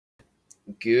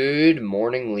Good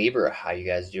morning, Libra. How you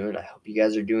guys doing? I hope you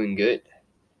guys are doing good.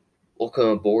 Welcome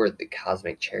aboard the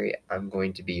Cosmic Chariot. I'm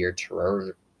going to be your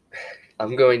tarot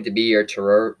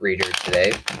reader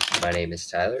today. My name is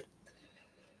Tyler.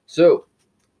 So,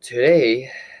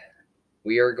 today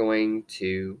we are going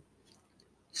to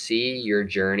see your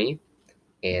journey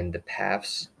and the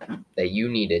paths that you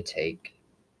need to take,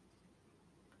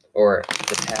 or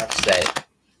the paths that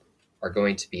are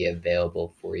going to be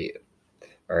available for you.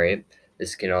 All right?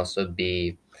 This can also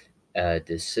be a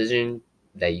decision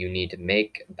that you need to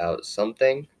make about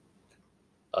something.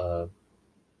 And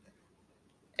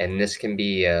this can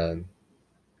be in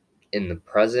the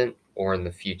present or in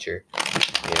the future,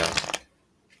 you know.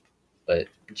 But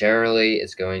generally,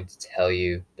 it's going to tell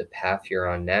you the path you're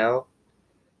on now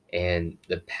and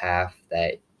the path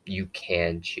that you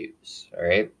can choose. All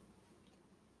right.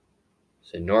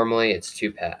 So normally it's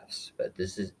two paths, but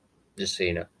this is just so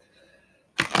you know.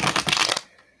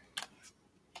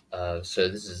 So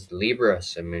this is Libra,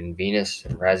 Sun, Moon, Venus,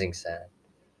 and Rising sign.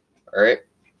 All right.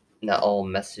 Not all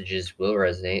messages will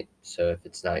resonate, so if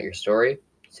it's not your story,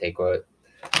 take what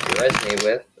you resonate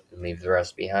with and leave the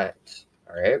rest behind.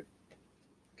 All right.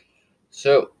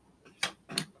 So,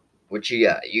 what you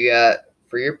got? You got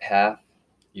for your path,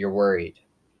 you're worried.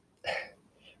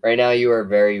 Right now, you are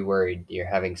very worried. You're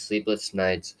having sleepless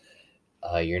nights.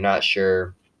 You're not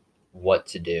sure what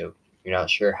to do. You're not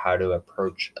sure how to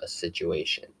approach a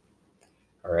situation.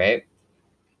 All right.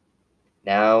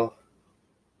 Now,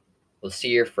 we'll see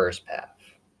your first path.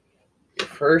 Your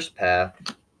first path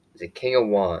is a King of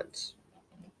Wands.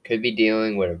 Could be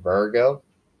dealing with a Virgo.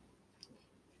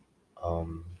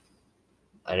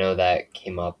 I know that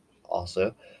came up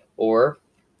also. Or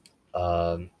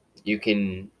you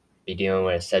can be dealing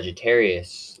with a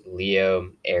Sagittarius,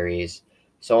 Leo, Aries,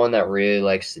 someone that really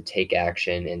likes to take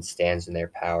action and stands in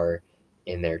their power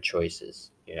in their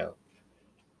choices, you know.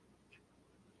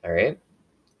 All right.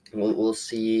 We'll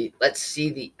see. Let's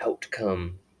see the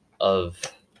outcome of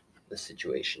the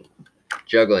situation.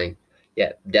 Juggling.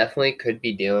 Yeah, definitely could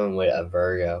be dealing with a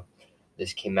Virgo.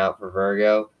 This came out for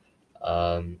Virgo.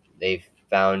 They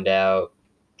found out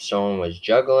someone was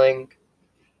juggling.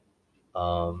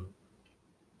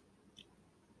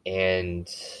 And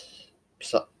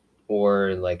so,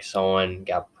 or like someone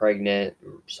got pregnant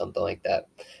or something like that.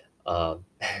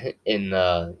 In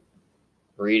the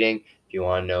reading, if you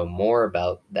want to know more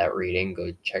about that reading,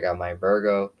 go check out my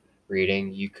Virgo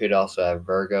reading. You could also have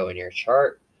Virgo in your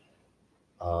chart.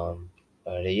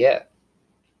 But yeah,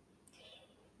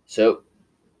 so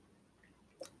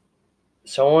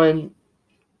someone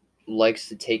likes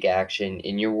to take action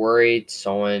and you're worried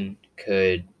someone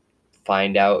could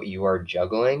find out you are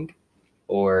juggling,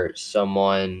 or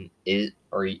someone is,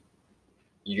 or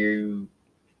you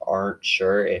aren't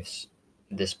sure if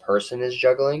this person is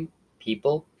juggling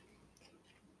people,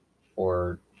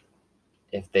 or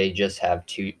if they just have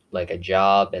a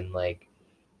job and like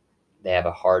they have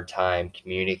a hard time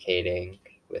communicating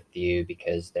with you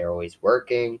because they're always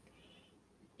working.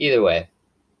 Either way,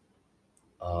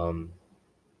 um,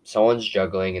 someone's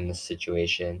juggling in this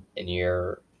situation and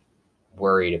you're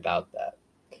worried about that.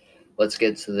 Let's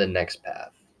get to the next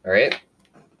path. All right.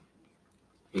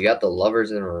 You got the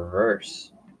Lovers in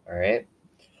reverse. All right.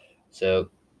 So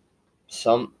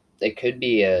it could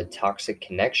be a toxic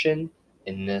connection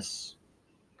in this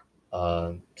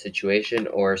situation,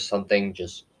 or something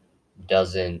just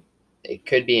doesn't. It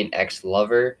could be an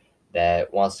ex-lover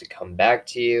that wants to come back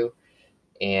to you,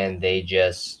 and they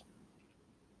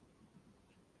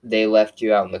left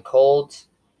you out in the cold.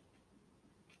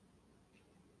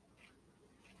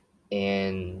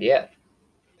 And yeah,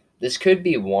 this could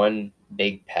be one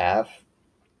big path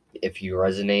if you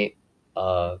resonate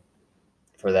for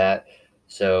that.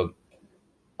 So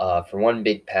for one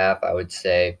big path, I would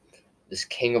say this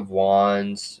King of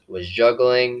Wands was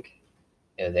juggling.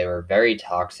 You know, they were very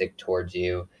toxic towards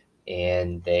you,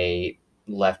 and they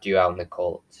left you out in the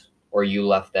cold, or you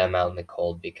left them out in the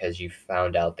cold because you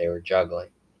found out they were juggling.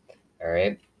 All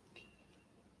right.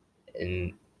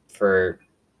 And for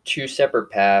two separate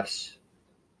paths,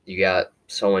 you got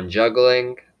someone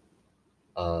juggling.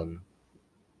 Um,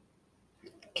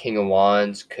 King of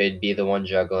Wands could be the one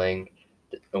juggling,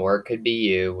 or it could be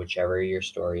you, whichever your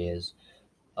story is.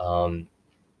 Um,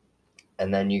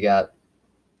 and then you got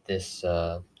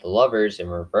the Lovers in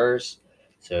reverse.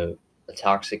 So a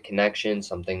toxic connection,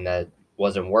 something that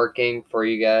wasn't working for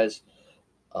you guys,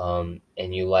 and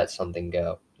you let something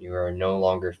go. You are no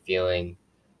longer feeling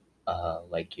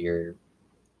like you're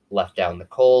left out in the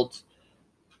cold,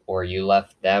 or you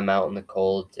left them out in the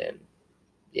cold. And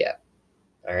yeah,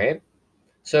 all right.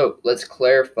 So let's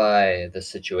clarify the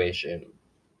situation.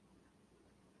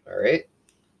 All right,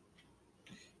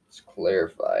 let's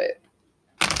clarify it.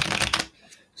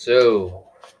 So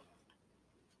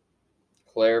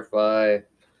clarify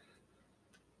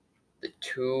the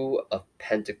Two of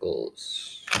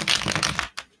Pentacles.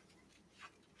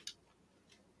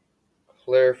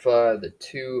 Clarify the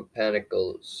Two of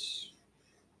Pentacles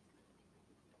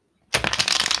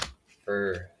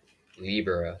for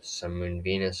Libra, Sun, Moon,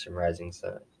 Venus, and Rising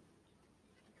Sun.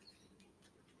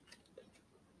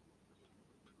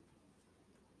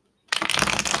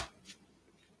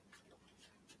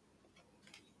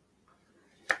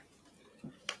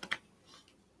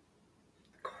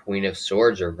 Queen of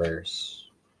Swords reverse.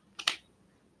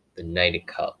 The Knight of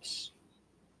Cups.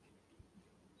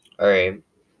 Alright.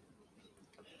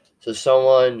 So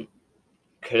someone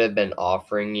could have been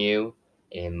offering you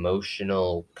an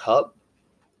emotional cup,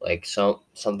 like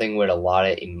something with a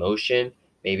lot of emotion.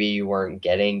 Maybe you weren't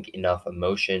getting enough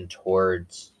emotion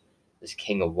towards this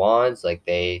King of Wands. Like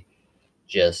they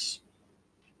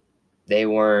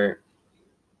weren't,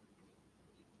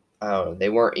 I don't know, they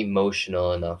weren't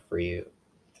emotional enough for you.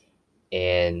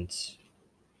 And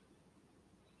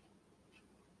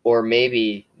or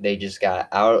maybe they just got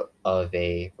out of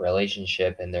a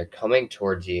relationship and they're coming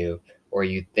towards you, or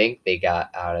you think they got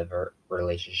out of a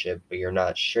relationship, but you're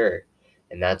not sure.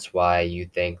 And that's why you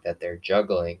think that they're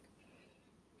juggling.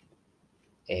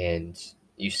 And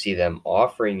you see them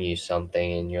offering you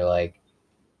something, and you're like,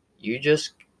 weren't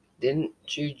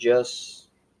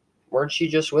you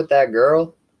just with that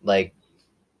girl like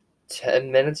 10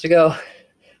 minutes ago?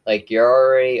 Like, you're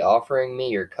already offering me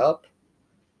your cup?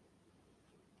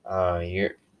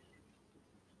 You're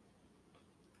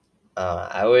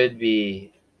I would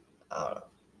be, I don't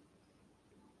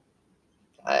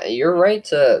know. You're right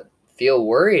to feel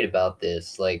worried about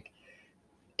this. Like,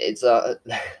 it's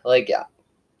like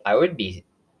I would be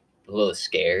a little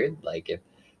scared. Like, if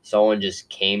someone just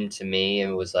came to me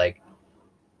and was like,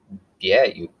 "Yeah,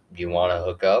 you want to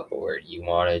hook up, or you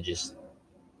want to just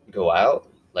go out?"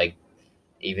 Like,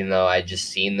 even though I just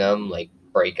seen them like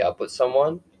break up with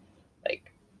someone,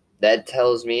 like that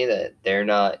tells me that they're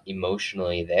not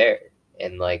emotionally there,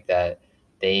 and like that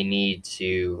they need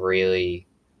to really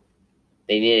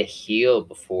they need to heal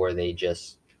before they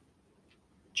just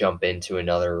jump into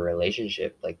another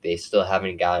relationship. Like they still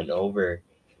haven't gotten over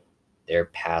their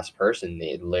past person.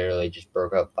 They literally just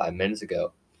broke up 5 minutes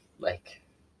ago. Like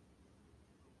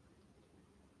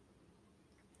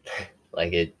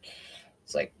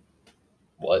it's like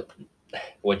what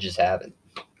just happened?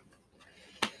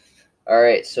 All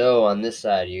right, so on this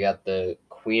side you got the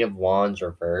Queen of Wands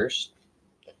reversed.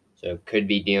 So could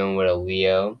be dealing with a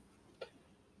Leo,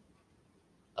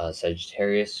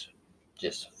 Sagittarius,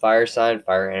 just fire sign,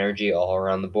 fire energy all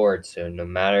around the board. So no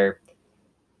matter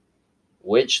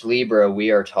which Libra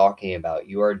we are talking about,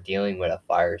 you are dealing with a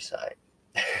fire sign.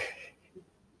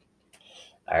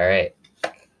 All right.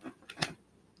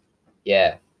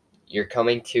 Yeah. You're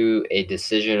coming to a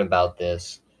decision about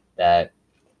this that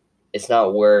it's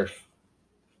not worth,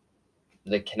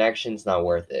 the connection's not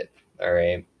worth it. All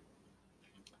right.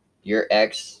 Your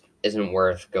ex isn't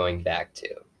worth going back to.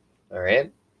 All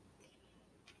right.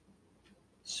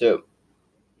 So,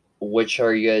 which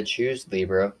are you going to choose,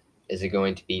 Libra? Is it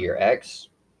going to be your ex,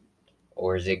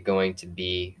 or is it going to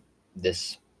be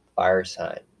this fire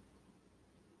sign?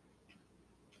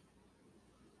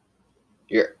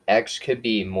 Your ex could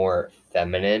be more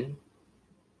feminine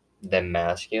than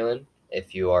masculine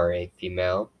if you are a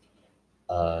female.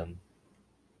 Um,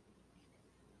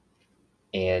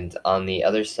 and on the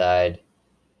other side,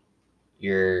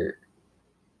 you're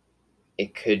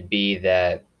it could be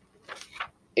that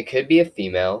it could be a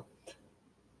female,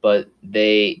 but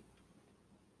I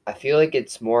feel like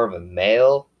it's more of a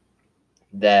male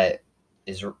that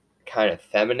is kind of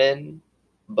feminine,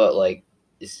 but like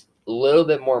is a little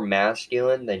bit more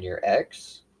masculine than your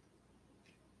ex.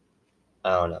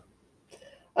 I don't know.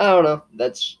 I don't know.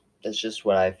 That's just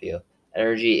what I feel.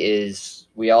 Energy is,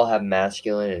 we all have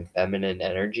masculine and feminine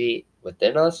energy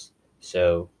within us.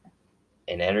 So,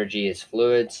 and energy is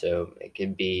fluid, so it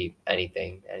can be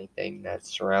anything that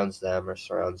surrounds them or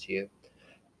surrounds you.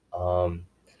 Um,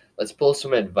 let's pull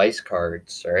some advice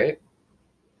cards. All right.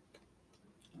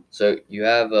 So you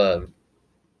have the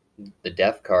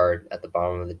Death card at the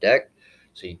bottom of the deck.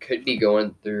 So you could be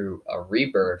going through a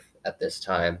rebirth at this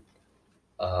time.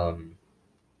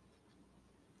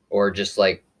 Or just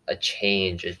like a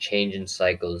change in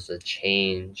cycles, a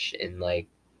change in like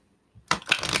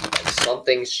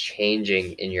something's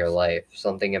changing in your life,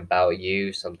 something about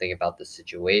you, something about the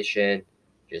situation,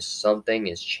 just something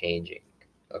is changing.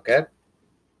 Okay?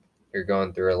 You're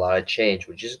going through a lot of change,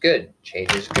 which is good.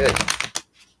 Change is good.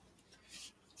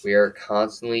 We are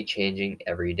constantly changing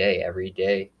every day. Every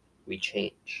day we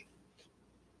change.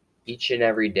 Each and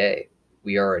every day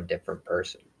we are a different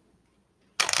person.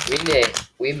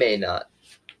 We may not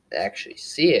actually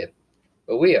see it,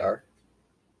 but we are.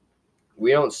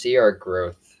 We don't see our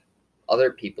growth.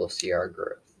 Other people see our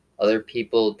growth. Other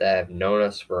people that have known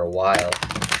us for a while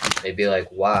may be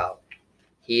like, wow,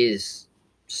 he is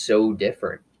so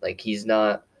different. Like, he's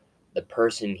not the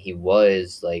person he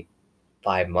was like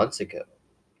 5 months ago.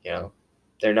 You know,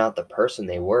 they're not the person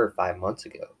they were 5 months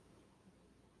ago.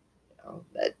 You know,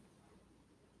 that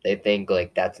they think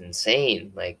like that's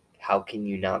insane. Like, how can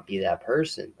you not be that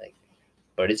person? Like,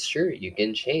 but it's true. You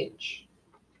can change.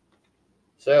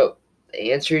 So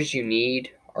the answers you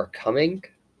need are coming.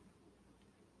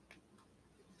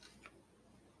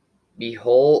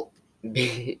 Behold,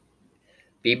 be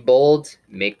bold.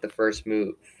 Make the first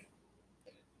move.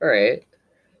 All right.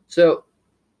 So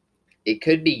it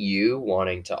could be you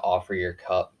wanting to offer your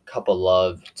cup of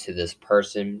love to this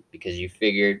person because you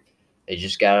figured they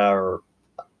just got out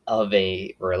of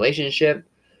a relationship,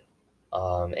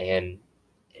 and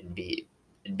it'd be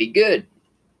good.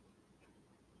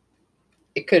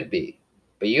 It could be,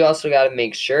 but you also got to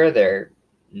make sure they're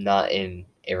not in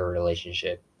a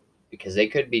relationship because they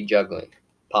could be juggling,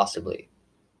 possibly,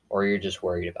 or you're just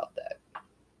worried about that.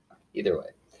 Either way.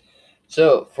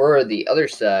 So for the other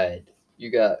side,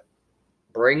 you got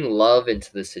bring love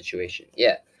into the situation.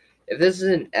 Yeah, if this is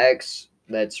an ex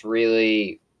that's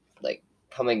really like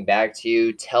coming back to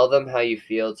you, tell them how you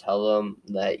feel. Tell them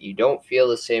that you don't feel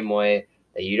the same way,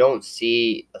 that you don't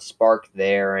see a spark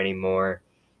there anymore.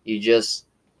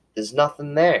 There's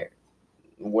nothing there.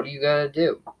 What are you gonna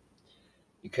do?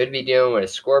 You could be dealing with a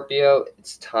Scorpio.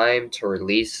 It's time to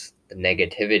release the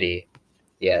negativity.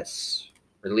 Yes,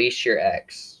 release your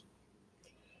ex.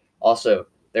 Also,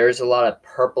 there's a lot of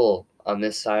purple on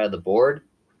this side of the board.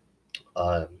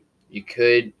 You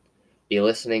could be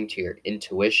listening to your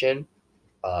intuition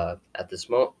at this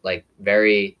moment, like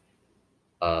very,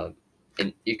 and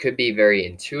you could be very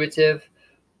intuitive,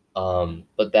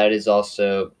 but that is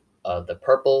also the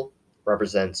purple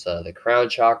represents the crown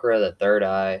chakra, the third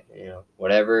eye,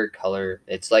 whatever color.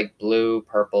 It's like blue,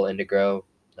 purple, indigo.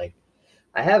 Like,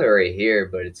 I have it right here,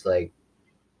 but it's like,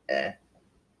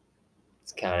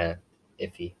 it's kind of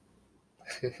iffy.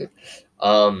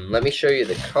 Let me show you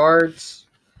the cards.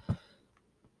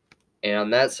 And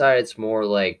on that side, it's more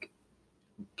like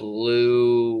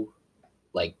blue,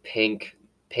 like pink.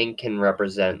 Pink can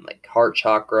represent like heart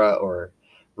chakra or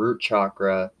root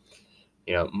chakra,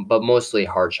 but mostly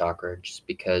heart chakra, just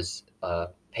because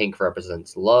pink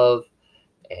represents love.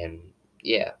 And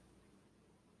yeah.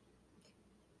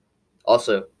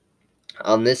 Also,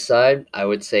 on this side, I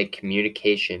would say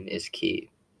communication is key.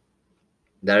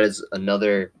 That is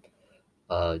another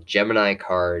Gemini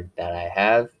card that I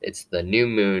have. It's the new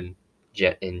moon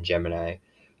in Gemini.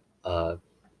 I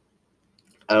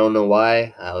don't know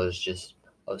why. I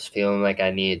was feeling like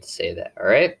I needed to say that. All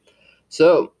right.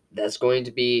 So that's going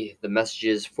to be the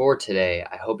messages for today.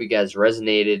 I hope you guys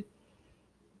resonated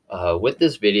with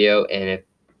this video, and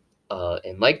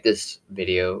like this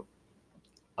video.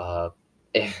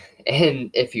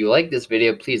 If you like this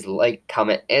video, please like,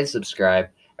 comment, and subscribe.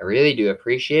 I really do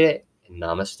appreciate it. And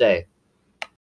namaste.